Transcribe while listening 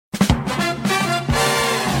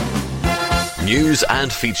News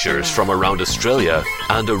and features from around Australia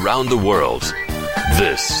and around the world.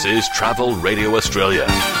 This is Travel Radio Australia.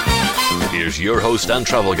 Here's your host and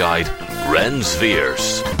travel guide, Ren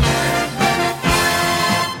Sveers.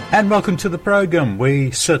 And welcome to the program.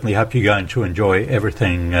 We certainly hope you're going to enjoy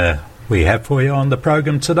everything we have for you on the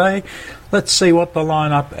program today. Let's see what the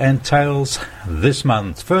lineup entails this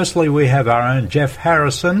month. Firstly, we have our own Jeff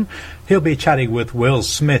Harrison. He'll be chatting with Will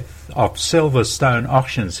Smith of Silverstone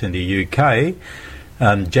Auctions in the UK.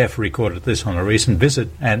 Jeff recorded this on a recent visit,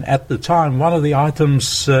 and at the time, one of the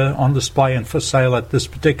items on display and for sale at this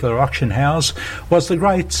particular auction house was the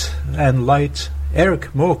great and late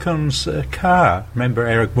Eric Morecambe's car. Remember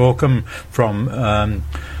Eric Morecambe from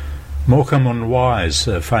Morecambe and Wise,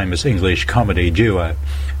 a famous English comedy duo.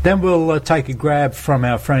 Then we'll take a grab from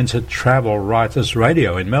our friends at Travel Writers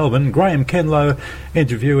Radio in Melbourne. Graham Kenlow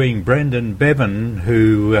interviewing Brendan Bevan,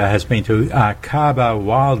 who has been to Arkaba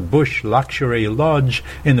Wild Bush Luxury Lodge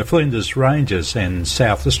in the Flinders Ranges in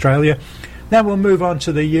South Australia. Now we'll move on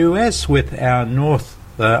to the US with our North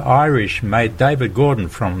Irish mate David Gordon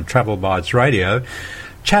from Travel Bites Radio,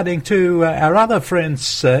 chatting to our other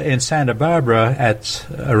friends in Santa Barbara at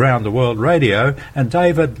Around the World Radio. And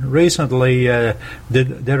David recently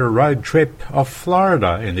did a road trip off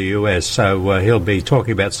Florida in the US, so he'll be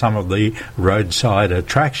talking about some of the roadside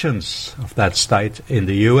attractions of that state in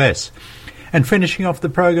the US. And finishing off the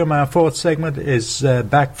program, our fourth segment is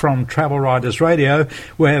back from Travel Writers Radio,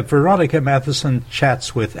 where Veronica Matheson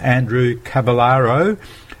chats with Andrew Caballaro.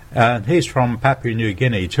 He's from Papua New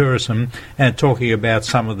Guinea Tourism, and talking about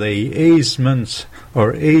some of the easements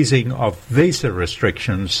or easing of visa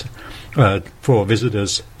restrictions for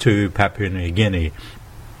visitors to Papua New Guinea.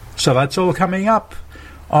 So that's all coming up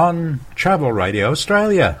on Travel Radio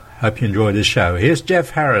Australia. Hope you enjoyed the show. Here's Jeff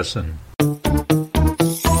Harrison.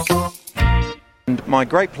 My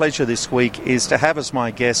great pleasure this week is to have as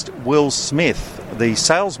my guest Will Smith, the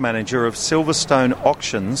sales manager of Silverstone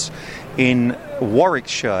Auctions in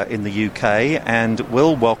Warwickshire in the UK. And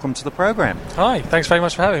Will, welcome to the program. Hi, thanks very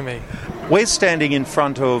much for having me. We're standing in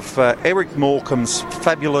front of Eric Morecambe's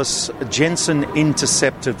fabulous Jensen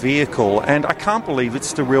Interceptor vehicle, and I can't believe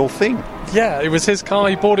it's the real thing. Yeah, it was his car.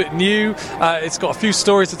 He bought it new. It's got a few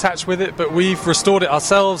stories attached with it, but we've restored it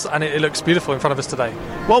ourselves, and it looks beautiful in front of us today.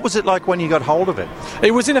 What was it like when you got hold of it?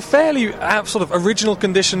 It was in a fairly sort of original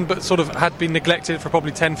condition, but sort of had been neglected for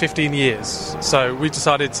probably 10, 15 years. So we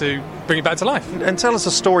decided to bring it back to life. And tell us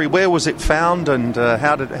a story. Where was it found, and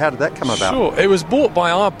how did that come about? Sure. It was bought by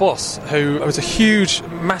our boss, who was a huge,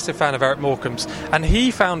 massive fan of Eric Morecambe's, and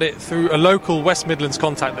he found it through a local West Midlands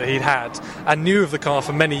contact that he'd had and knew of the car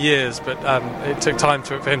for many years, but it took time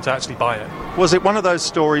for him to actually buy it. Was it one of those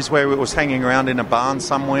stories where it was hanging around in a barn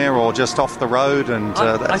somewhere or just off the road and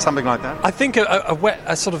something like that? I think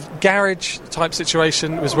a sort of garage type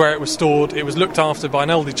situation was where it was stored. It was looked after by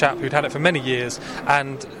an elderly chap who'd had it for many years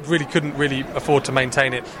and really couldn't really afford to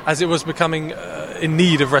maintain it, as it was becoming in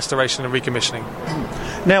need of restoration and recommissioning.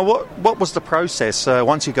 Now, what was the process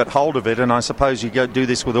once you got hold of it? And I suppose you go do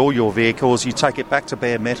this with all your vehicles. You take it back to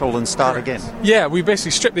bare metal and start again. Yeah, we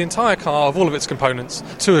basically strip the entire car of all of its components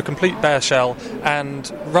to a complete bare shell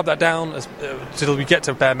and rub that down until we get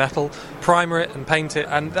to bare metal, primer it and paint it.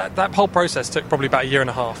 And that whole process took probably about a year and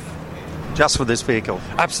a half. Just for this vehicle?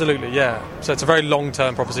 Absolutely, yeah. So it's a very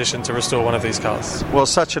long-term proposition to restore one of these cars. Well,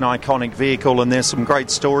 such an iconic vehicle, and there's some great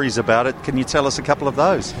stories about it. Can you tell us a couple of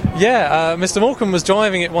those? Yeah, Mr. Morecambe was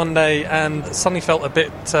driving it one day and suddenly felt a bit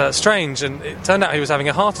strange, and it turned out he was having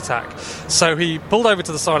a heart attack. So he pulled over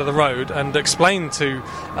to the side of the road and explained to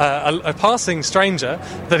a passing stranger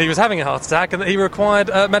that he was having a heart attack and that he required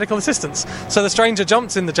medical assistance. So the stranger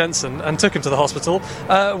jumped in the Jensen and took him to the hospital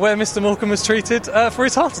where Mr. Morecambe was treated for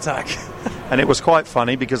his heart attack. And it was quite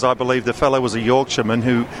funny because I believe the fellow was a Yorkshireman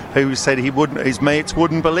who said his mates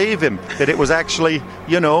wouldn't believe him, that it was actually,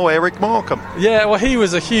 Eric Morecambe. Yeah, well, he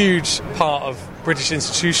was a huge part of British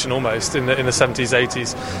institution almost in the 70s,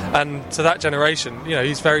 80s. And to that generation,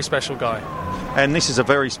 he's a very special guy. And this is a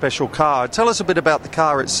very special car. Tell us a bit about the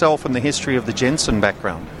car itself and the history of the Jensen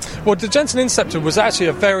background. Well, the Jensen Interceptor was actually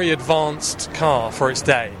a very advanced car for its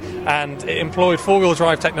day, and it employed four-wheel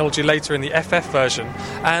drive technology later in the FF version.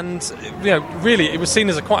 And really, it was seen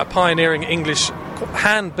as quite a pioneering English,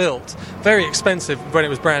 hand-built, very expensive when it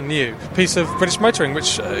was brand new piece of British motoring,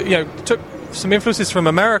 which took some influences from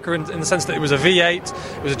America in the sense that it was a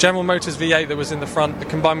V8, it was a General Motors V8 that was in the front,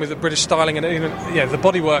 combined with the British styling, and the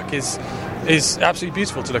bodywork is is absolutely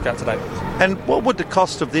beautiful to look at today. And what would the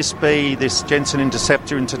cost of this be, this Jensen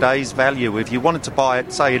Interceptor, in today's value? If you wanted to buy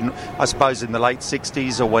it, say, I suppose in the late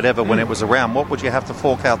 60s or whatever when it was around, what would you have to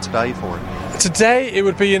fork out today for it? Today it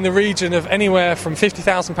would be in the region of anywhere from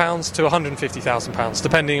 £50,000 to £150,000,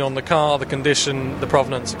 depending on the car, the condition, the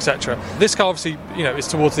provenance, etc. This car obviously, is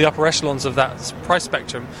towards the upper echelons of that price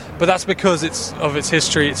spectrum, but that's because it's of its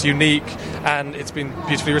history, it's unique, and it's been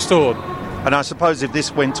beautifully restored. And I suppose if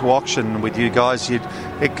this went to auction with you guys,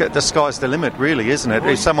 the sky's the limit, really, isn't it?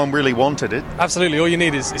 If someone really wanted it. Absolutely. All you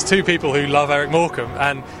need is two people who love Eric Morecambe,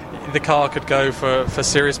 and the car could go for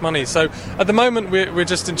serious money. So at the moment, we're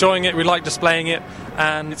just enjoying it. We like displaying it,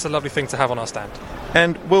 and it's a lovely thing to have on our stand.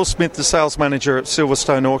 And Will Smith, the sales manager at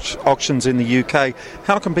Silverstone Auctions in the UK,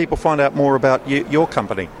 how can people find out more about your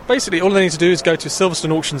company? Basically, all they need to do is go to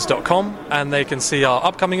silverstoneauctions.com, and they can see our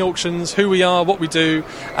upcoming auctions, who we are, what we do,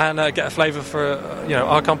 and get a flavour for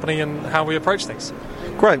our company and how we approach things.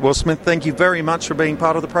 Great. Will Smith, thank you very much for being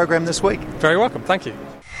part of the program this week. Very welcome. Thank you.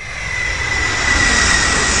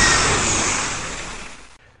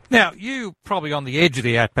 Now, you probably on the edge of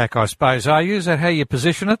the outback, I suppose, are you? Is that how you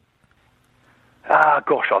position it?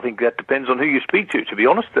 Gosh, I think that depends on who you speak to be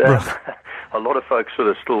honest. Right. A lot of folks sort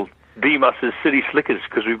of still deem us as city slickers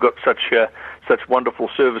because we've got such wonderful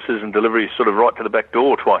services and deliveries sort of right to the back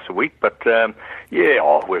door twice a week. But,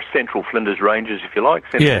 we're central Flinders Ranges, if you like,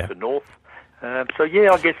 central to north. I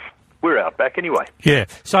guess we're outback anyway. Yeah.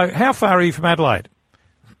 So how far are you from Adelaide?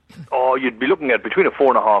 Oh, you'd be looking at between a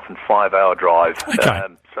 4.5 and 5 hour drive. Okay.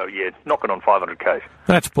 Knocking on 500 k's.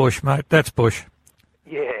 That's bush, mate. That's bush.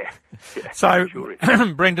 Yeah. So, sure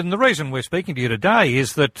Brendan, the reason we're speaking to you today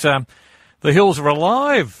is that the hills are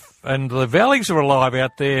alive and the valleys are alive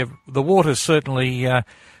out there. The water's certainly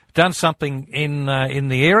done something in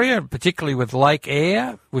the area, particularly with Lake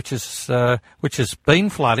Eyre, which has been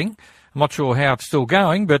flooding. I'm not sure how it's still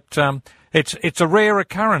going, but it's a rare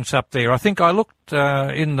occurrence up there. I think I looked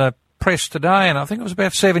in the press today, and I think it was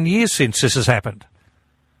about 7 years since this has happened.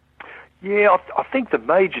 Yeah, I think the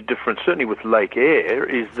major difference, certainly with Lake Eyre,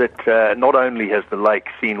 is that not only has the lake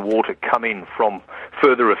seen water come in from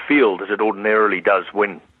further afield, as it ordinarily does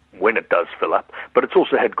when it does fill up, but it's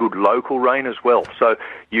also had good local rain as well. So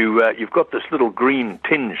you've got this little green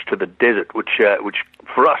tinge to the desert, which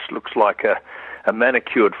for us looks like a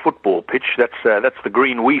manicured football pitch. That's the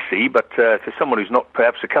green we see, but for someone who's not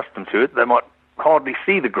perhaps accustomed to it, they might hardly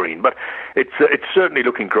see the green. But it's certainly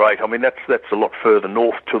looking great. I mean, that's a lot further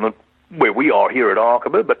north to where we are here at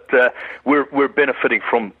Arkaba, but we're benefiting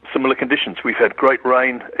from similar conditions. We've had great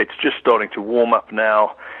rain. It's just starting to warm up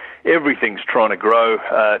now. Everything's trying to grow.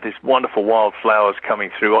 There's wonderful wildflowers coming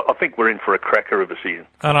through. I think we're in for a cracker of a season.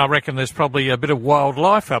 And I reckon there's probably a bit of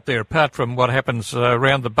wildlife up there, apart from what happens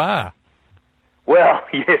around the bar. Well,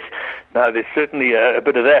 yes. No, there's certainly a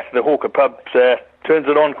bit of that. The Hawker Pub turns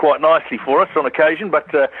it on quite nicely for us on occasion,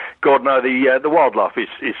 but God, no, the wildlife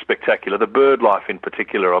is spectacular. The bird life in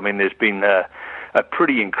particular. I mean, there's been a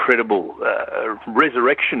pretty incredible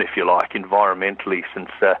resurrection, if you like, environmentally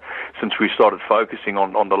since we started focusing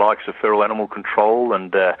on the likes of feral animal control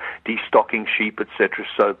and destocking sheep, etc.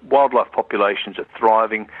 So wildlife populations are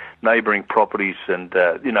thriving. Neighbouring properties and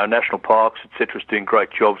national parks, etc., is doing great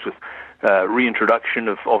jobs with reintroduction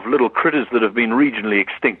of little critters that have been regionally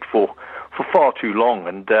extinct for far too long.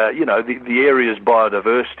 And the area's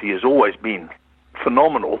biodiversity has always been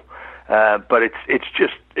phenomenal. But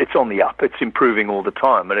it's on the up. It's improving all the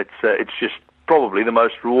time, and it's just probably the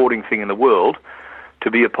most rewarding thing in the world to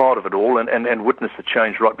be a part of it all and witness the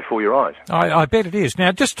change right before your eyes. I bet it is.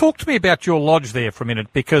 Now, just talk to me about your lodge there for a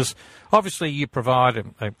minute, because obviously you provide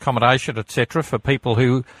accommodation, etc., for people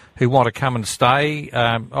who want to come and stay.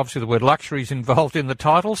 Obviously the word luxury is involved in the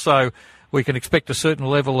title, so we can expect a certain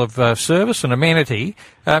level of service and amenity.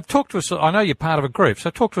 Talk to us. I know you're part of a group, so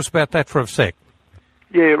talk to us about that for a sec.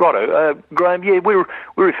 Yeah, righto. Graham,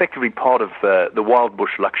 we're effectively part of the Wild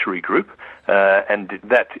Bush Luxury Group, and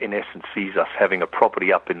that, in essence, sees us having a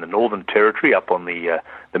property up in the Northern Territory, up on the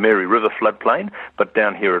Mary River floodplain, but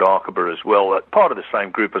down here at Arkaba as well. Part of the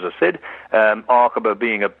same group, as I said, Arkaba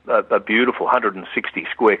being a beautiful 160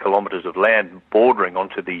 square kilometres of land bordering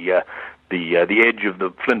onto the edge of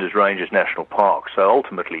the Flinders Ranges National Park, so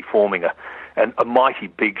ultimately forming a mighty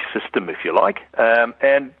big system, if you like.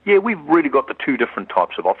 We've really got the two different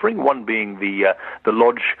types of offering, one being the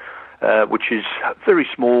lodge, which is very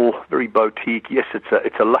small, very boutique. Yes,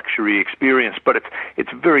 it's a luxury experience, but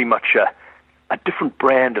it's very much a different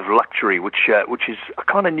brand of luxury, which is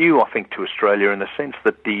kind of new, I think, to Australia in the sense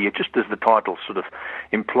that just as the title sort of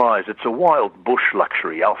implies, it's a wild bush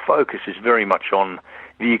luxury. Our focus is very much on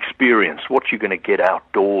the experience, what you're going to get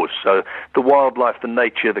outdoors. So the wildlife, the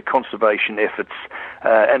nature, the conservation efforts,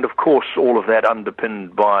 and of course all of that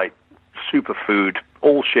underpinned by superfood,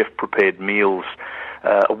 all chef-prepared meals,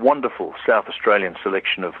 a wonderful South Australian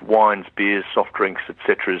selection of wines, beers, soft drinks,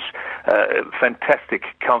 etc. Fantastic,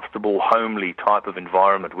 comfortable, homely type of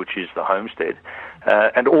environment, which is the homestead.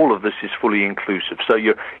 And all of this is fully inclusive. So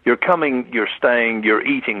you're coming, you're staying, you're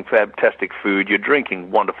eating fantastic food, you're drinking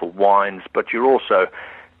wonderful wines, but you're also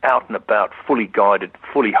out and about, fully guided,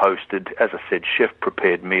 fully hosted, as I said,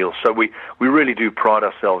 chef-prepared meals. So we really do pride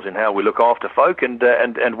ourselves in how we look after folk, and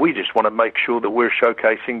we just want to make sure that we're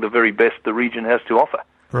showcasing the very best the region has to offer.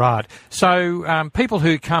 Right. So people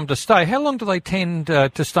who come to stay, how long do they tend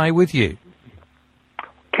to stay with you?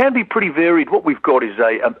 Can be pretty varied. What we've got is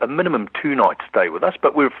a minimum 2-night stay with us,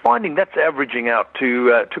 but we're finding that's averaging out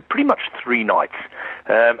to pretty much 3 nights.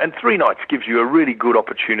 And 3 nights gives you a really good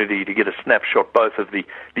opportunity to get a snapshot both of the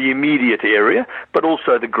immediate area, but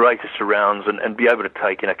also the greater surrounds, and be able to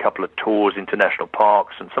take in a couple of tours into national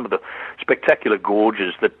parks and some of the spectacular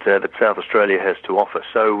gorges that South Australia has to offer.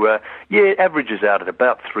 So, it averages out at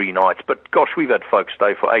about 3 nights. But gosh, we've had folks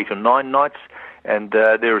stay for 8 or 9 nights. And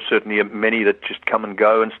there are certainly many that just come and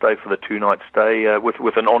go and stay for the 2-night stay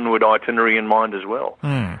with an onward itinerary in mind as well.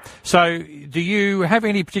 So do you have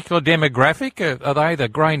any particular demographic? Are they the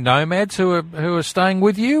grain nomads who are staying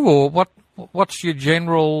with you, or what's your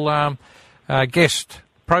general guest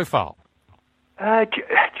profile? Do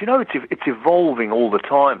you know, it's evolving all the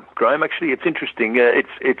time, Graham. Actually, it's interesting.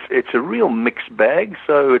 It's a real mixed bag.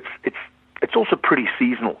 So it's also pretty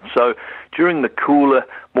seasonal. So during the cooler,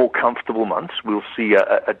 more comfortable months, we'll see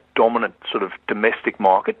a dominant sort of domestic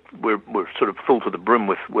market. We're sort of full to the brim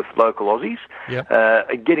with local Aussies.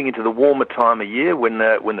 Yep. Getting into the warmer time of year when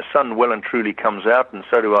the sun well and truly comes out, and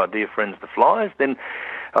so do our dear friends the flies, then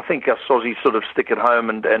I think us Aussies sort of stick at home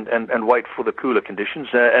and wait for the cooler conditions,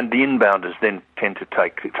 and the inbounders then tend to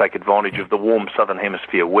take advantage of the warm southern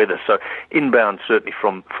hemisphere weather. So inbound certainly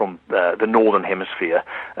from the northern hemisphere,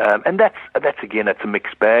 and that's again, it's a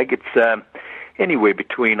mixed bag. It's anywhere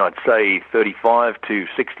between, I'd say, 35 to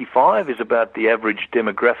 65 is about the average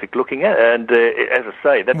demographic looking at, and as I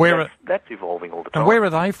say, that's evolving all the time. And where are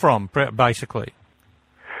they from, basically?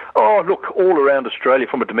 Oh, look, all around Australia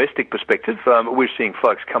from a domestic perspective. We're seeing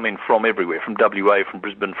folks come in from everywhere, from WA, from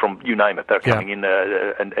Brisbane, from you name it. They're coming in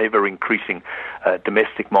an ever-increasing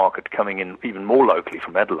domestic market, coming in even more locally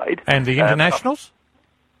from Adelaide. And the internationals?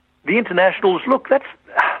 The internationals, look, that's...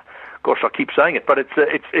 Gosh, I keep saying it, but it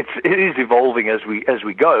is evolving as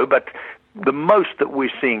we go. But the most that we're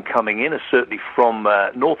seeing coming in is certainly from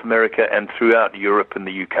North America and throughout Europe and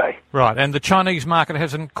the UK. Right, and the Chinese market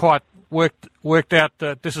hasn't quite worked out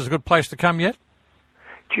that this is a good place to come yet?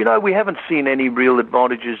 Do you know, we haven't seen any real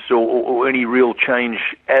advantages or any real change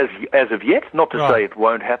as of yet. Not to say it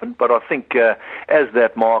won't happen, but I think as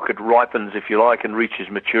that market ripens, if you like, and reaches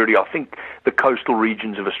maturity, I think the coastal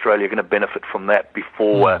regions of Australia are going to benefit from that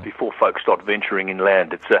before folks start venturing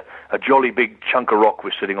inland. It's a jolly big chunk of rock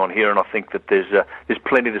we're sitting on here, and I think that there's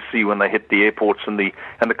plenty to see when they hit the airports and the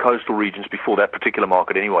coastal regions before that particular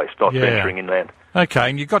market anyway starts venturing inland. Okay,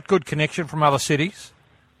 and you've got good connection from other cities?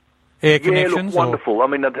 Air connections? Look, wonderful. I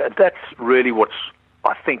mean, that's really what's,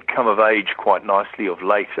 I think, come of age quite nicely of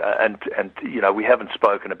late. And you know, we haven't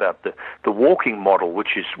spoken about the walking model,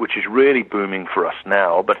 which is really booming for us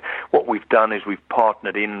now. But what we've done is we've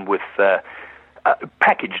partnered in with,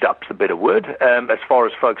 packaged up's the better word, as far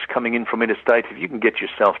as folks coming in from interstate. If you can get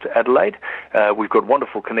yourself to Adelaide, we've got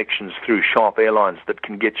wonderful connections through Sharp Airlines that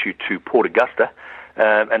can get you to Port Augusta.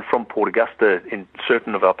 And from Port Augusta, in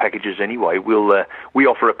certain of our packages anyway, we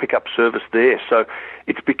offer a pickup service there. So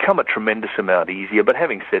it's become a tremendous amount easier. But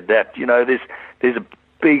having said that, you know, there's a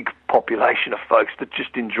big population of folks that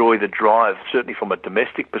just enjoy the drive, certainly from a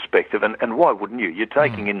domestic perspective. And why wouldn't you? You're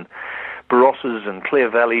taking in Barosses and Clare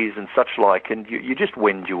Valleys and such like, and you just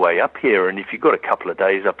wend your way up here. And if you've got a couple of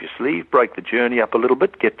days up your sleeve, break the journey up a little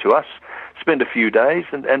bit, get to us, spend a few days,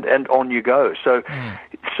 and on you go. So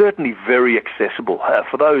it's certainly very accessible.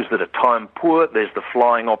 For those that are time poor, there's the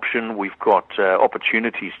flying option. We've got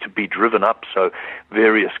opportunities to be driven up, so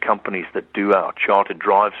various companies that do our chartered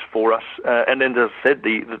drives for us. And then, as I said,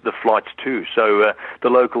 the flights too. So the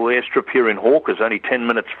local airstrip here in Hawke is only 10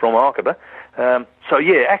 minutes from Arkaba. So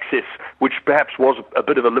yeah, access, which perhaps was a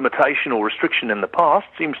bit of a limitation or restriction in the past,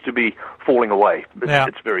 seems to be falling away.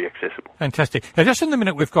 It's very accessible. Fantastic. Now, just in the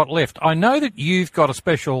minute we've got left, I know that you've got a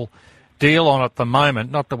special deal on at the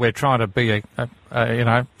moment. Not that we're trying to be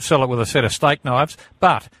sell it with a set of steak knives,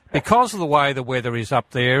 but because of the way the weather is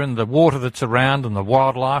up there and the water that's around and the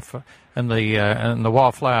wildlife and the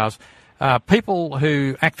wildflowers, people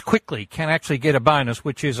who act quickly can actually get a bonus,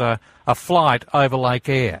 which is a flight over Lake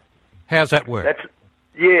Eyre. How's that work?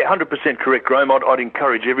 Yeah, 100% correct, Graham. I'd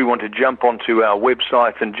encourage everyone to jump onto our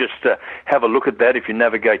website and just have a look at that if you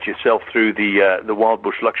navigate yourself through the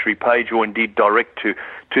Wildbush Luxury page, or indeed direct to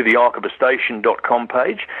the archivistation.com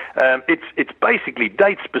page. It's basically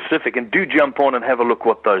date-specific, and do jump on and have a look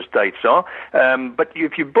what those dates are. But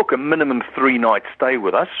if you book a minimum 3-night stay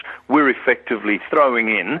with us, we're effectively throwing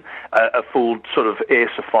in a full sort of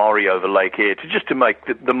air safari over Lake Eyre to make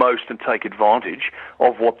the most and take advantage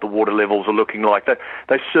of what the water levels are looking like.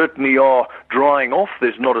 They certainly are drying off.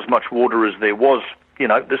 There's not as much water as there was,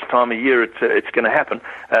 this time of year. It's going to happen.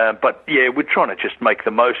 But yeah, we're trying to just make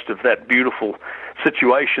the most of that beautiful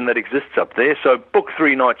situation that exists up there. So book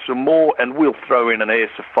 3 nights or more, and we'll throw in an air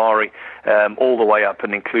safari all the way up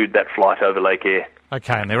and include that flight over Lake Eyre.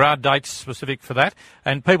 Okay, and there are dates specific for that,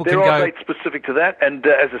 and people can go... There are dates specific to that, and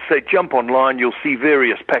as I say, jump online, you'll see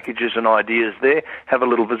various packages and ideas there. Have a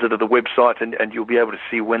little visit of the website, and you'll be able to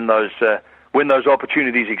see when those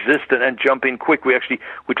opportunities exist, and jump in quick. We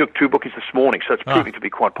took 2 bookings this morning, so it's proving to be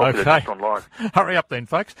quite popular just online. Hurry up then,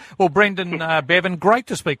 folks. Well, Brendan Bevan, great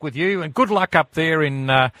to speak with you, and good luck up there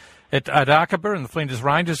at Arkaba and the Flinders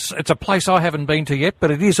Ranges. It's a place I haven't been to yet,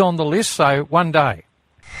 but it is on the list, so one day.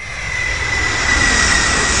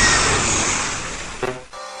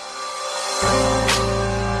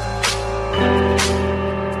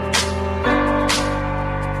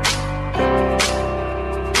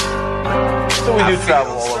 We do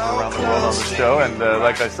travel all over around the world on the show, and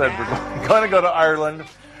like I said, we're going to go to Ireland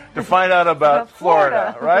to find out about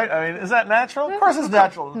Florida, right? I mean, is that natural? Of course it's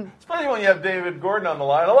natural, especially when you have David Gordon on the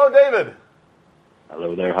line. Hello, David.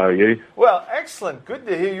 Hello there, how are you? Well, excellent. Good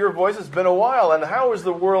to hear your voice. It's been a while. And how is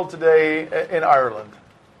the world today in Ireland?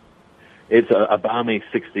 It's a balmy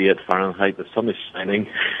 68 Fahrenheit. The sun is shining.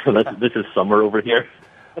 This is summer over here.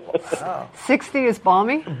 Wow. 60 is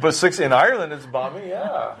balmy? But 60 in Ireland is balmy,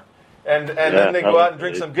 yeah. And then they go out and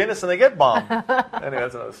drink some Guinness and they get bombed. Anyway,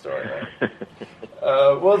 that's another story. Right?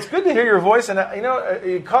 Well, it's good to hear your voice. And,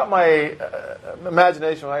 you caught my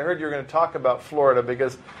imagination when I heard you were going to talk about Florida,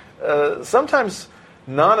 because sometimes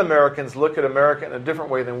non-Americans look at America in a different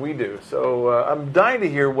way than we do. So I'm dying to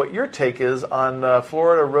hear what your take is on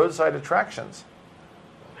Florida roadside attractions.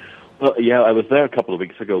 Well, yeah, I was there a couple of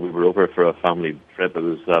weeks ago. We were over for a family trip. It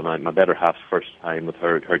was my better half's first time with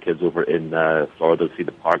her kids over in Florida to see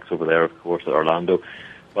the parks over there, of course, at Orlando.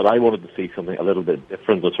 But I wanted to see something a little bit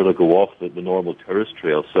different and sort of go off the normal tourist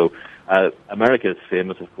trail. So America is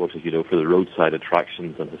famous, of course, as you know, for the roadside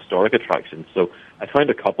attractions and historic attractions. So I found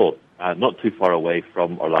a couple not too far away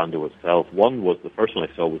from Orlando itself. One was, the first one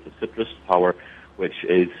I saw was the Citrus Tower, which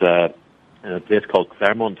is in a place called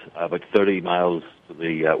Claremont, about 30 miles to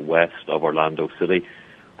the west of Orlando City.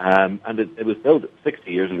 And it was built 60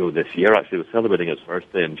 years ago this year. Actually, it was celebrating its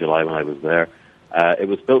birthday in July when I was there. It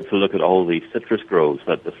was built to look at all the citrus groves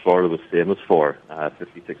that Florida was famous for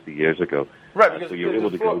 50, 60 years ago. Right, because, so you were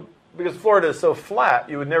able to go... because Florida is so flat,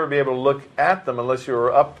 you would never be able to look at them unless you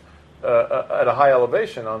were up at a high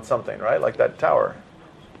elevation on something, right, like that tower.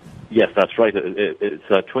 Yes, that's right.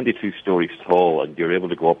 It's 22 stories tall, and you're able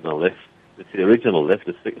to go up in a lift. It's the original lift,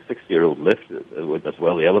 a 60-year-old lift as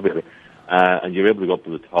well, the elevator. And you're able to go up to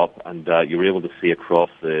the top, and you're able to see across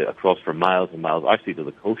for miles and miles, actually to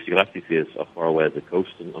the coast. You could actually see as far away as the coast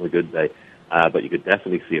on a good day, but you could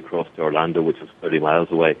definitely see across to Orlando, which is 30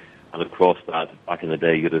 miles away. And across that, back in the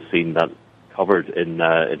day, you'd have seen that covered in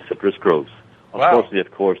citrus groves. Unfortunately, of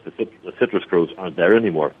course, the citrus groves aren't there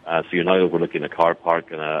anymore. So you're now overlooking a car park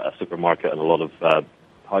and a supermarket and a lot of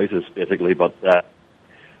houses, basically. But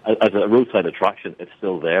as a roadside attraction, it's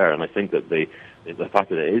still there, and I think that the fact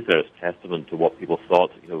that it is there is testament to what people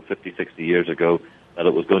thought, 50, 60 years ago, that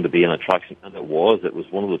it was going to be an attraction, and it was. It was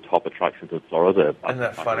one of the top attractions in Florida. Isn't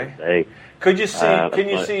that funny? In the day. Could you see? Can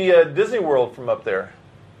you see Disney World from up there?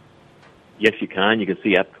 Yes, you can. You can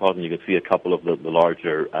see Epcot, and you can see a couple of the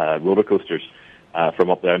larger roller coasters from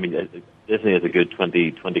up there. I mean, Disney is a good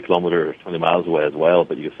 20 kilometers, 20 miles away as well,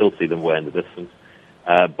 but you can still see them way in the distance.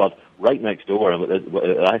 But right next door,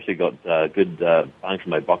 I actually got good bang for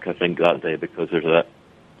my buck, I think, that day, because there's a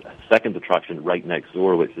second attraction right next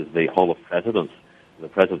door, which is the Hall of Presidents, the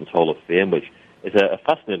President's Hall of Fame, which is a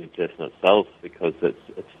fascinating place in itself because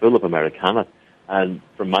it's full of Americana. And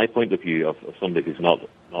from my point of view, of somebody who's not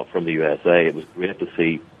from the USA, it was great to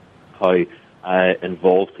see how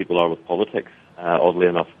involved people are with politics, oddly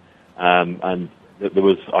enough. And there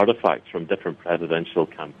was artifacts from different presidential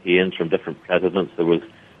campaigns, from different presidents. There was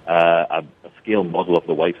a scale model of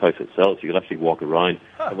the White House itself, so you could actually walk around.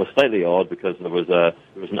 It was slightly odd because there was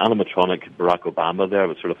an animatronic Barack Obama there,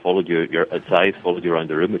 which sort of followed you, its eyes followed you around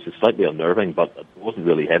the room, which is slightly unnerving, but it wasn't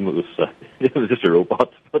really him. It was it was just a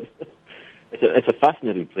robot. But it's a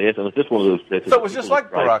fascinating place, and it's just one of those places. So it was just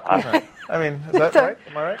like Barack, wasn't it? I mean, is that right?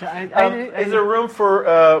 Am I right? Is there room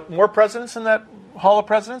for more presidents in that Hall of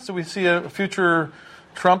Presidents? Do we see a future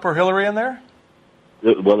Trump or Hillary in there?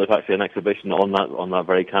 Well, there's actually an exhibition on that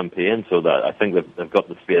very campaign, so that I think they've got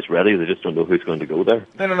the space ready. They just don't know who's going to go there.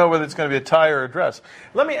 They don't know whether it's going to be a tie or a dress.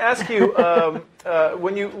 Let me ask you,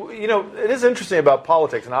 when you know, it is interesting about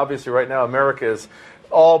politics, and obviously right now America is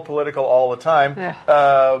all political all the time. Yeah.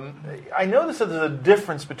 I notice that there's a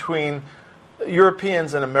difference between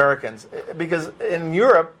Europeans and Americans, because in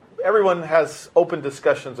Europe, everyone has open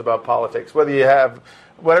discussions about politics. Whether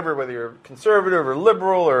you're conservative or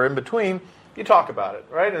liberal or in between, you talk about it,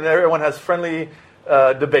 right? And everyone has friendly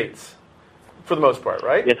debates, for the most part,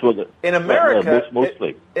 right? Yes, well, in America,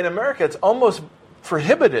 mostly. In America, it's almost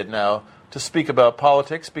prohibited now to speak about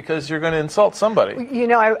politics because you're going to insult somebody. You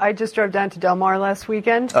know, I just drove down to Del Mar last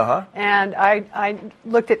weekend, and I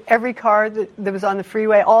looked at every car that was on the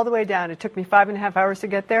freeway all the way down. It took me 5.5 hours to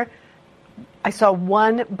get there. I saw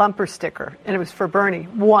one bumper sticker, and it was for Bernie.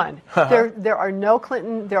 One. There are no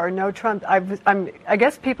Clinton. There are no Trump. I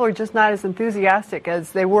guess people are just not as enthusiastic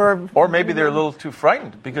as they were. Or maybe they're a little too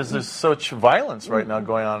frightened because there's such violence right now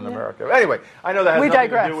going on in America. Anyway, I know that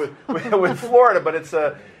has nothing to do with Florida, but it's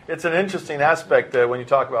an interesting aspect when you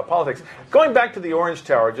talk about politics. Going back to the Orange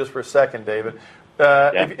Tower just for a second, David.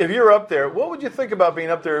 If you're up there, what would you think about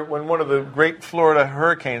being up there when one of the great Florida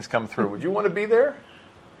hurricanes come through? Would you want to be there?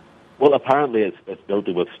 Well, apparently it's built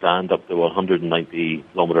to withstand up to 190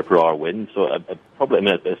 kilometre per hour wind. So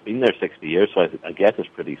it's been there 60 years, so I guess it's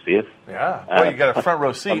pretty safe. Yeah. Well, you got a front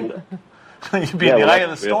row seat. You'd be in the eye of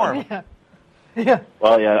the storm. Yeah.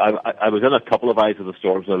 Well, yeah, I was in a couple of eyes of the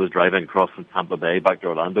storms when I was driving across from Tampa Bay back to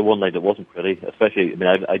Orlando one night. It wasn't pretty, especially. I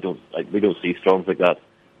mean, we don't see storms like that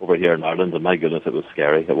over here in Ireland, and my goodness, it was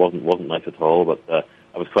scary. It wasn't nice at all. But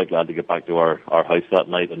I was quite glad to get back to our house that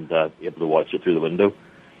night and be able to watch it through the window.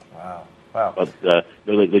 Wow. But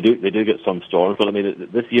they do get some storms. But I mean,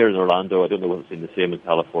 this year in Orlando, I don't know whether it's been the same in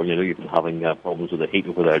California. I know you've been having problems with the heat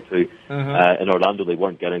over there too. In Orlando, they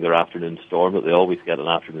weren't getting their afternoon storm, but they always get an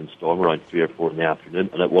afternoon storm around 3 or 4 in the afternoon,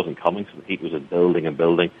 and it wasn't coming. So the heat was building and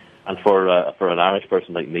building. And for an Irish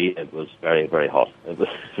person like me, it was very, very hot. It was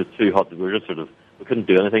too hot. We couldn't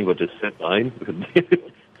do anything but just sit down. We couldn't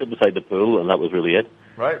sit beside the pool, and that was really it.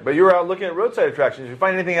 Right. But you were out looking at roadside attractions. Did you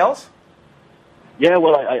find anything else? Yeah,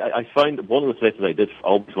 well, I found one of the places I did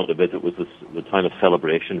always want to visit was the town of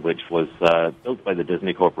Celebration, which was built by the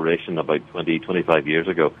Disney Corporation about 25 years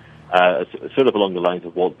ago, sort of along the lines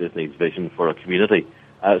of Walt Disney's vision for a community.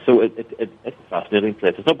 So it's a fascinating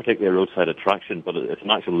place. It's not particularly a roadside attraction, but it's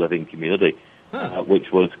an actual living community,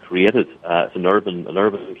 which was created. It's an urban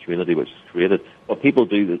community which was created. But people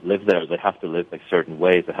do live there. They have to live by certain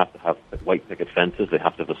ways. They have to have white picket fences. They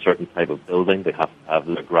have to have a certain type of building. They have to have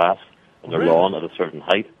their grass on their lawn at a certain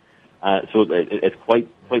height. So it's quite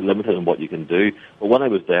limited in what you can do. But when I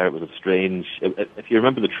was there, it was a strange... If you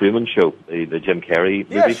remember the Truman Show, the Jim Carrey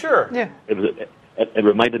movie... Yeah, sure. Yeah. It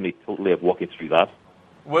reminded me totally of walking through that.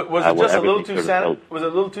 Was it just a little too was it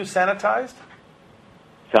a little too sanitized?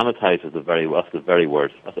 Sanitized is the very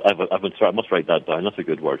word. I must write that down. That's a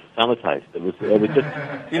good word. Sanitized. It was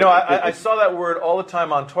just. You know, I saw that word all the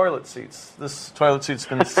time on toilet seats. This toilet seat's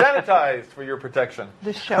been sanitized for your protection.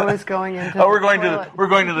 The show is going into. We're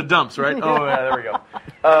going to the dumps, right? Oh, yeah, there we go.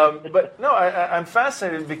 But no, I'm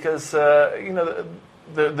fascinated because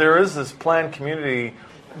there is this planned community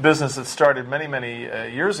business that started many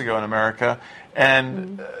years ago in America,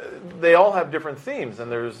 and they all have different themes. And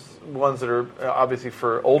there's ones that are obviously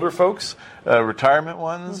for older folks, retirement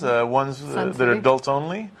ones, ones that are adults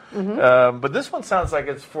only. But this one sounds like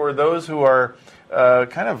it's for those who are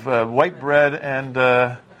kind of white bread and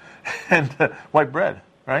white bread,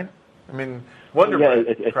 right? I mean, Wonder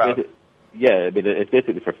Bread crowd. I mean, it's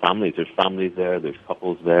basically for families. There's families there, there's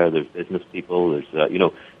couples there, there's business people, there's,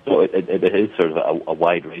 so it is sort of a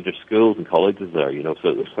wide range of schools and colleges there,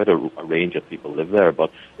 so there's quite a range of people live there.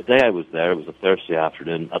 But the day I was there, it was a Thursday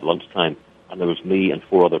afternoon at lunchtime, and there was me and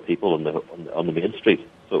 4 other people on the main street.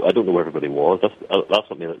 So I don't know where everybody was. That's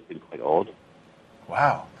something that's been quite odd.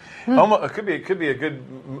 Wow. Almost, it could be a good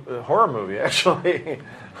horror movie, actually.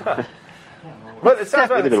 But it sounds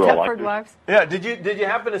like Stepford Wives. Yeah. Did you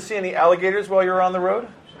happen to see any alligators while you were on the road?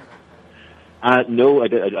 No, I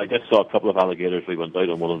did. I just saw a couple of alligators. We went out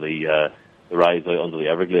on one of the rides out under the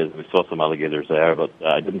Everglades. We saw some alligators there, but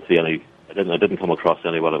I didn't see any. I didn't come across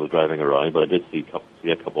any while I was driving around, but I did see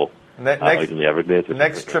a couple out in the Everglades.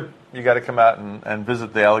 Next trip, you got to come out and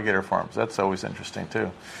visit the alligator farms. That's always interesting too.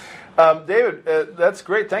 David, that's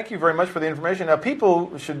great. Thank you very much for the information. Now,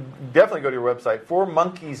 people should definitely go to your website,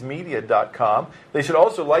 formonkeysmedia.com. They should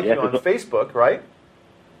also like you on Facebook, right?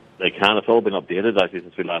 They can. It's all been updated actually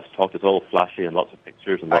since we last talked. It's all flashy and lots of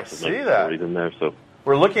pictures and lots of nice stories in there. So.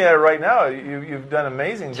 We're looking at it right now. You've done an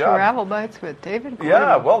amazing job. Travel Bites with David Gordon.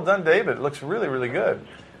 Yeah, well done, David. It looks really, really good.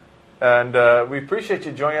 And we appreciate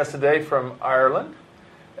you joining us today from Ireland.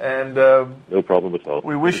 And no problem at all.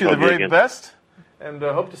 We wish you the very best and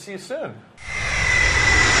hope to see you soon.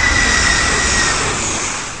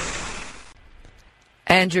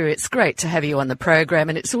 Andrew, it's great to have you on the program,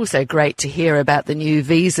 and it's also great to hear about the new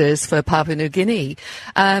visas for Papua New Guinea.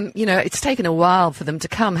 It's taken a while for them to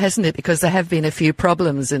come, hasn't it? Because there have been a few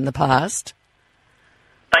problems in the past.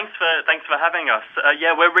 Thanks for having us.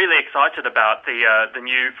 We're really excited about the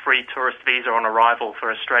new free tourist visa on arrival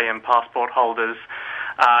for Australian passport holders.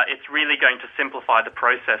 It's really going to simplify the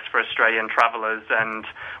process for Australian travellers, and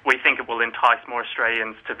we think it will entice more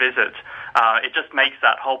Australians to visit. It just makes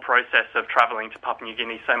that whole process of travelling to Papua New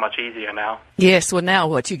Guinea so much easier now. Yes, well now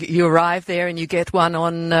what? You arrive there and you get one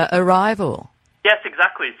on arrival? Yes,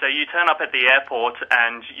 exactly. So you turn up at the airport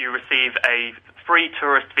and you receive a free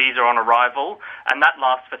tourist visa on arrival, and that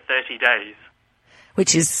lasts for 30 days.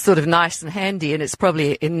 Which is sort of nice and handy, and it's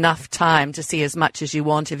probably enough time to see as much as you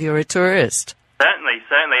want if you're a tourist.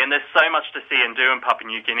 Certainly, and there's so much to see and do in Papua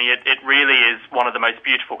New Guinea. It really is one of the most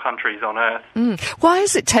beautiful countries on earth. Why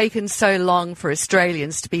has it taken so long for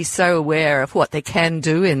Australians to be so aware of what they can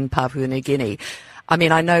do in Papua New Guinea? I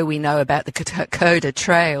mean, I know we know about the Kokoda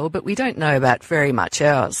Trail, but we don't know about very much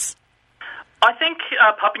else. I think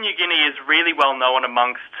Papua New Guinea is really well known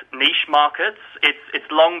amongst niche markets.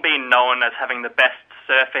 It's long been known as having the best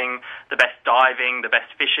surfing, the best diving, the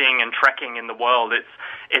best fishing and trekking in the world.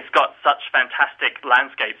 It's got such fantastic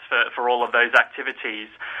landscapes for all of those activities.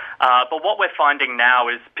 But what we're finding now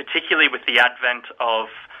is, particularly with the advent of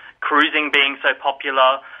cruising being so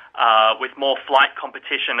popular, with more flight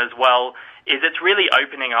competition as well, is it's really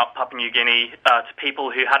opening up Papua New Guinea to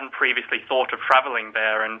people who hadn't previously thought of travelling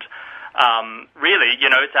there. And really,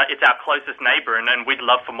 it's our closest neighbour, and we'd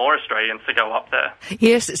love for more Australians to go up there.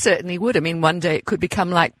 Yes, it certainly would. I mean, one day it could become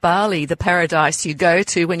like Bali, the paradise you go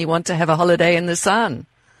to when you want to have a holiday in the sun.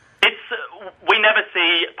 We never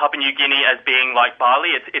see Papua New Guinea as being like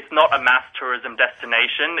Bali. It's not a mass tourism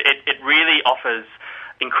destination. It really offers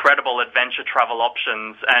incredible adventure travel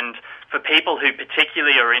options, and for people who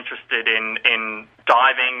particularly are interested in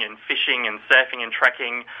diving and fishing and surfing and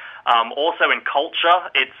trekking, also in culture,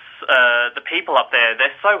 it's the people up there,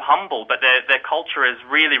 they're so humble, but their culture is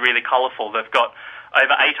really, really colourful. They've got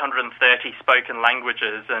over 830 spoken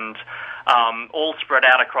languages, and all spread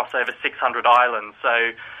out across over 600 islands.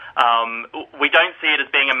 So we don't see it as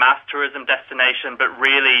being a mass tourism destination, but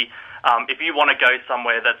really, if you want to go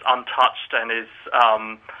somewhere that's untouched and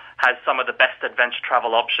has some of the best adventure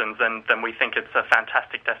travel options, then we think it's a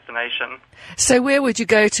fantastic destination. So where would you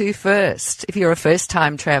go to first if you're a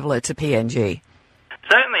first-time traveller to PNG?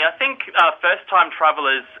 Certainly. I think first-time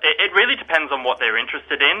travellers, it really depends on what they're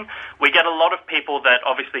interested in. We get a lot of people that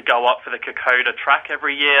obviously go up for the Kokoda track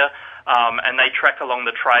every year, and they trek along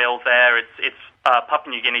the trail there. It's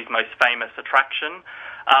Papua New Guinea's most famous attraction.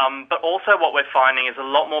 But also what we're finding is a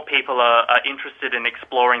lot more people are interested in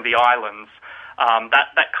exploring the islands.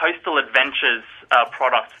 That coastal adventures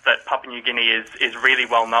product that Papua New Guinea is really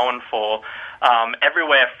well known for.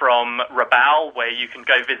 Everywhere from Rabaul, where you can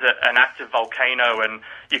go visit an active volcano, and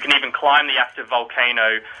you can even climb the active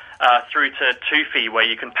volcano, through to Tufi, where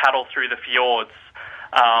you can paddle through the fjords.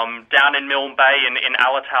 Down in Milne Bay in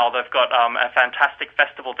Alatau, they've got a fantastic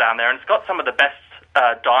festival down there, and it's got some of the best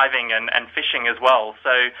diving and fishing as well.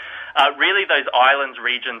 So really those islands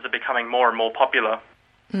regions are becoming more and more popular.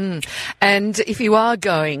 And if you are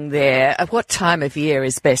going there, at what time of year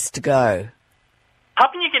is best to go?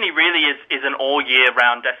 Papua New Guinea really is an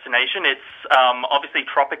all-year-round destination. It's obviously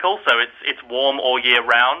tropical, so it's warm all year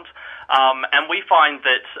round. And we find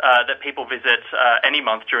that people visit any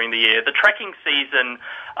month during the year. The trekking season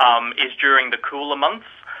is during the cooler months.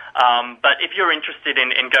 But if you're interested in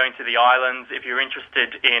going to the islands, if you're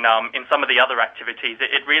interested in some of the other activities,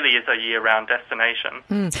 it really is a year-round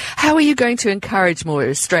destination. How are you going to encourage more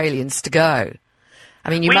Australians to go? I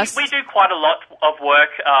mean, we do quite a lot of work,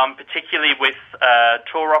 particularly with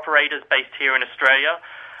tour operators based here in Australia.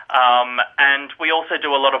 And we also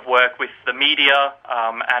do a lot of work with the media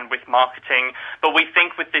and with marketing. But we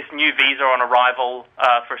think with this new visa on arrival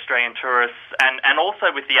for Australian tourists and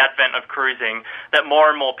also with the advent of cruising, that more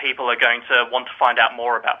and more people are going to want to find out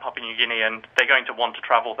more about Papua New Guinea, and they're going to want to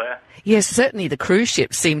travel there. Yes, certainly the cruise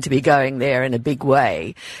ships seem to be going there in a big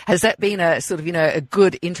way. Has that been a sort of, a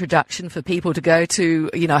good introduction for people to go to,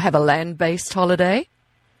 have a land-based holiday?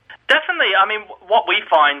 Definitely. I mean, what we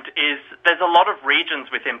find is there's a lot of regions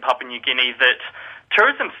within Papua New Guinea that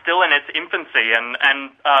tourism's still in its infancy, and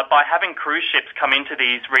by having cruise ships come into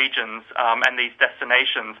these regions and these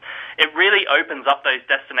destinations, it really opens up those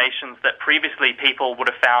destinations that previously people would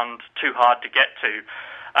have found too hard to get to.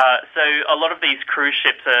 So a lot of these cruise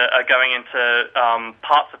ships are going into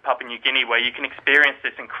parts of Papua New Guinea where you can experience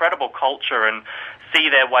this incredible culture and see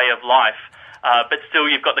their way of life. But still,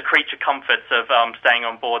 you've got the creature comforts of staying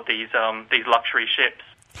on board these luxury ships.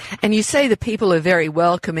 And you say the people are very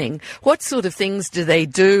welcoming. What sort of things do they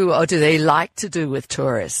do or do they like to do with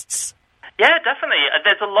tourists? Yeah, definitely.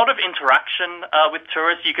 There's a lot of interaction with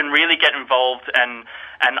tourists. You can really get involved and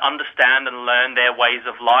understand and learn their ways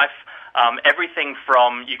of life. Everything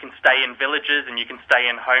from you can stay in villages and you can stay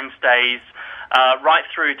in homestays, right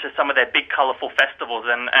through to some of their big colourful festivals.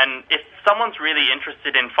 And if someone's really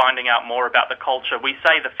interested in finding out more about the culture, we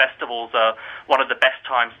say the festivals are one of the best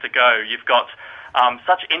times to go. You've got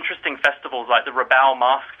such interesting festivals like the Rabaul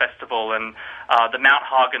Mask Festival and the Mount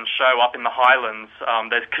Hagen Show up in the Highlands.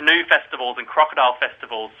 There's canoe festivals and crocodile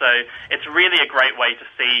festivals. So it's really a great way to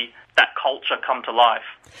see that culture come to life.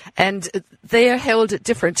 And they are held at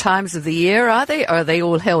different times of the year, are they? Or are they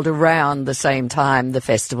all held around the same time, the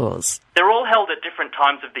festivals? They're all held at different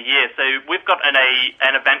times of the year. So we've got an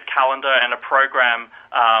event calendar and a program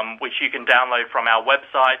which you can download from our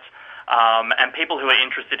website. And people who are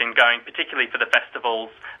interested in going, particularly for the festivals,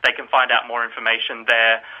 they can find out more information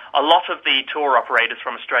there. A lot of the tour operators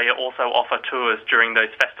from Australia also offer tours during those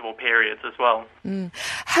festival periods as well.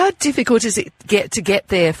 How difficult is it to get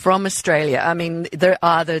there from Australia? I mean,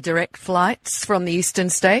 are there direct flights from the eastern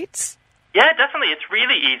states? Yeah, definitely. It's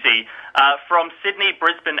really easy. From Sydney,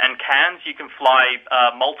 Brisbane and Cairns, you can fly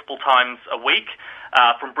multiple times a week.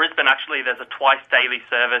 From Brisbane, actually, there's a twice-daily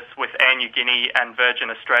service with Air Niugini and Virgin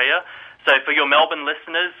Australia. So for your Melbourne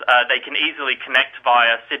listeners, they can easily connect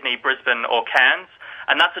via Sydney, Brisbane or Cairns,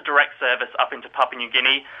 and that's a direct service up into Papua New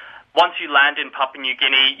Guinea. Once you land in Papua New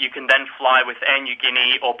Guinea, you can then fly with Air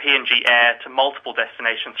Niugini or PNG Air to multiple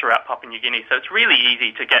destinations throughout Papua New Guinea. So it's really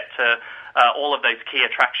easy to get to all of those key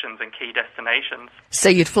attractions and key destinations. So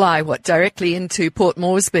you'd fly, directly into Port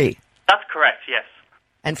Moresby? That's correct, yes.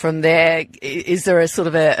 And from there, is there a sort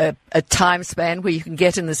of a time span where you can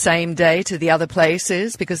get in the same day to the other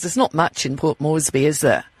places? Because there's not much in Port Moresby, is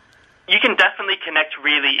there? You can definitely connect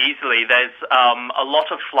really easily. There's a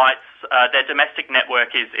lot of flights. Their domestic network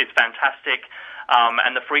is fantastic,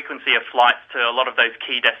 and the frequency of flights to a lot of those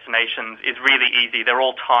key destinations is really easy. They're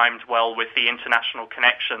all timed well with the international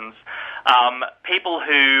connections. People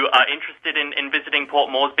who are interested in visiting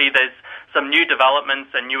Port Moresby, there's some new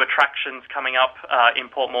developments and new attractions coming up in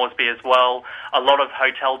Port Moresby as well. A lot of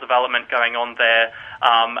hotel development going on there.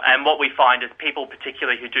 And what we find is people,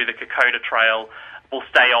 particularly who do the Kokoda Trail, will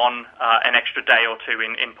stay on an extra day or two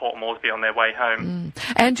in Port Moresby on their way home.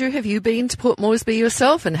 Andrew, have you been to Port Moresby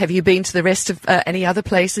yourself, and have you been to the rest of any other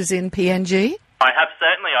places in PNG? I have,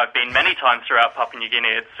 certainly. I've been many times throughout Papua New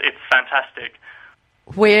Guinea. It's fantastic.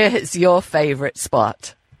 Where is your favourite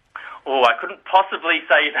spot? Oh, I couldn't possibly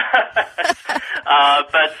say that.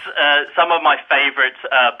 But some of my favourite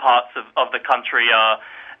parts of the country are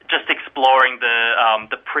just exploring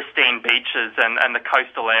the pristine beaches and the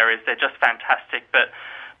coastal areas. They're just fantastic,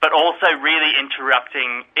 but also really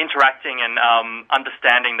interacting and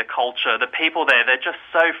understanding the culture. The people there, they're just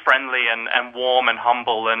so friendly and warm and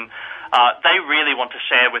humble, and they really want to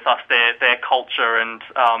share with us their culture, and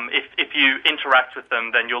if you interact with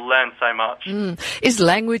them, then you'll learn so much. Is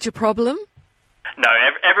language a problem? No,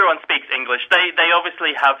 everyone speaks English. They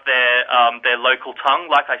obviously have their local tongue.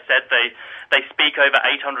 Like I said, they speak over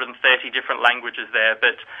 830 different languages there,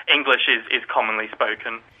 but English is commonly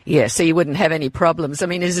spoken. Yeah, so you wouldn't have any problems. I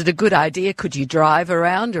mean, is it a good idea? Could you drive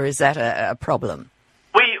around, or is that a problem?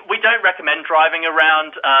 We don't recommend driving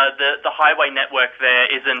around. The highway network there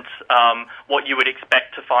isn't what you would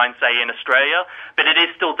expect to find, say, in Australia, but it is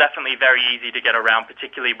still definitely very easy to get around,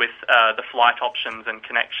 particularly with the flight options and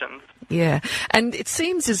connections. Yeah, and it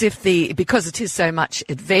seems as if because it is so much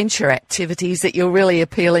adventure activities that you're really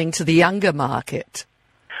appealing to the younger market.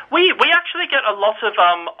 We actually get a lot of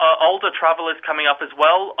older travellers coming up as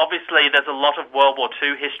well. Obviously, there's a lot of World War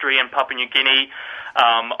II history in Papua New Guinea.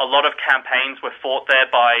 A lot of campaigns were fought there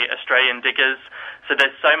by Australian diggers. So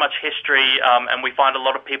there's so much history, and we find a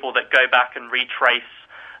lot of people that go back and retrace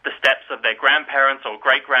the steps of their grandparents or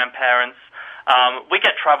great-grandparents. We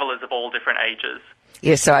get travellers of all different ages.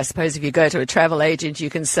 Yes, so I suppose if you go to a travel agent, you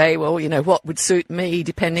can say, well, what would suit me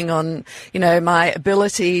depending on, my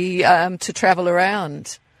ability to travel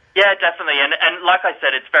around. Yeah, definitely. And like I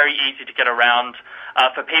said, it's very easy to get around.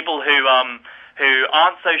 For people who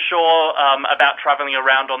aren't so sure about travelling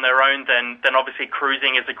around on their own, then obviously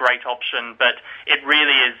cruising is a great option. But it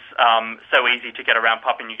really is so easy to get around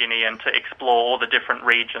Papua New Guinea and to explore all the different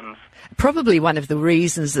regions. Probably one of the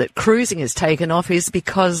reasons that cruising has taken off is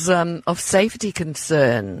because of safety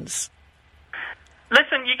concerns.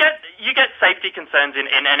 Listen, you get safety concerns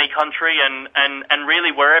in any country, and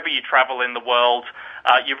really wherever you travel in the world,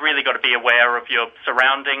 you've really got to be aware of your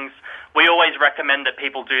surroundings. We always recommend that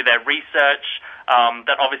people do their research,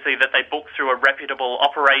 that obviously that they book through a reputable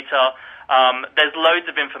operator. There's loads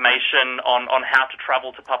of information on how to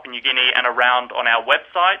travel to Papua New Guinea and around on our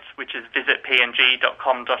website, which is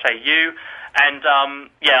visitpng.com.au. And,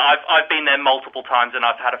 I've been there multiple times, and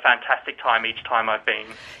I've had a fantastic time each time I've been.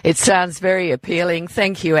 It sounds very appealing.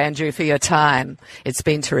 Thank you, Andrew, for your time. It's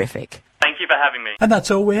been terrific. Thank you for having me. And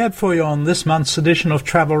that's all we have for you on this month's edition of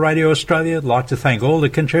Travel Radio Australia. I'd like to thank all the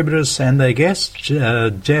contributors and their guests,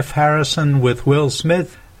 Jeff Harrison with Will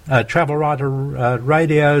Smith, Travel Writer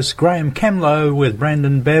Radio's Graham Kemlow with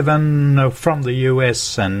Brendan Bevan from the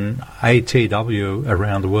US and ATW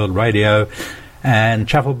Around the World Radio, and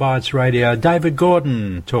Travel Bites Radio, David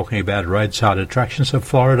Gordon talking about roadside attractions of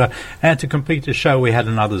Florida. And to complete the show, we had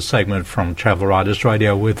another segment from Travel Writers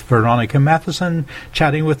Radio with Veronica Matheson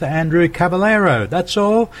chatting with Andrew Caballero. That's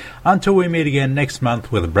all. Until we meet again next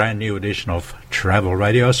month with a brand new edition of Travel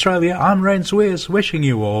Radio Australia, I'm Ren Swiers, wishing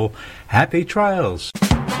you all happy trails.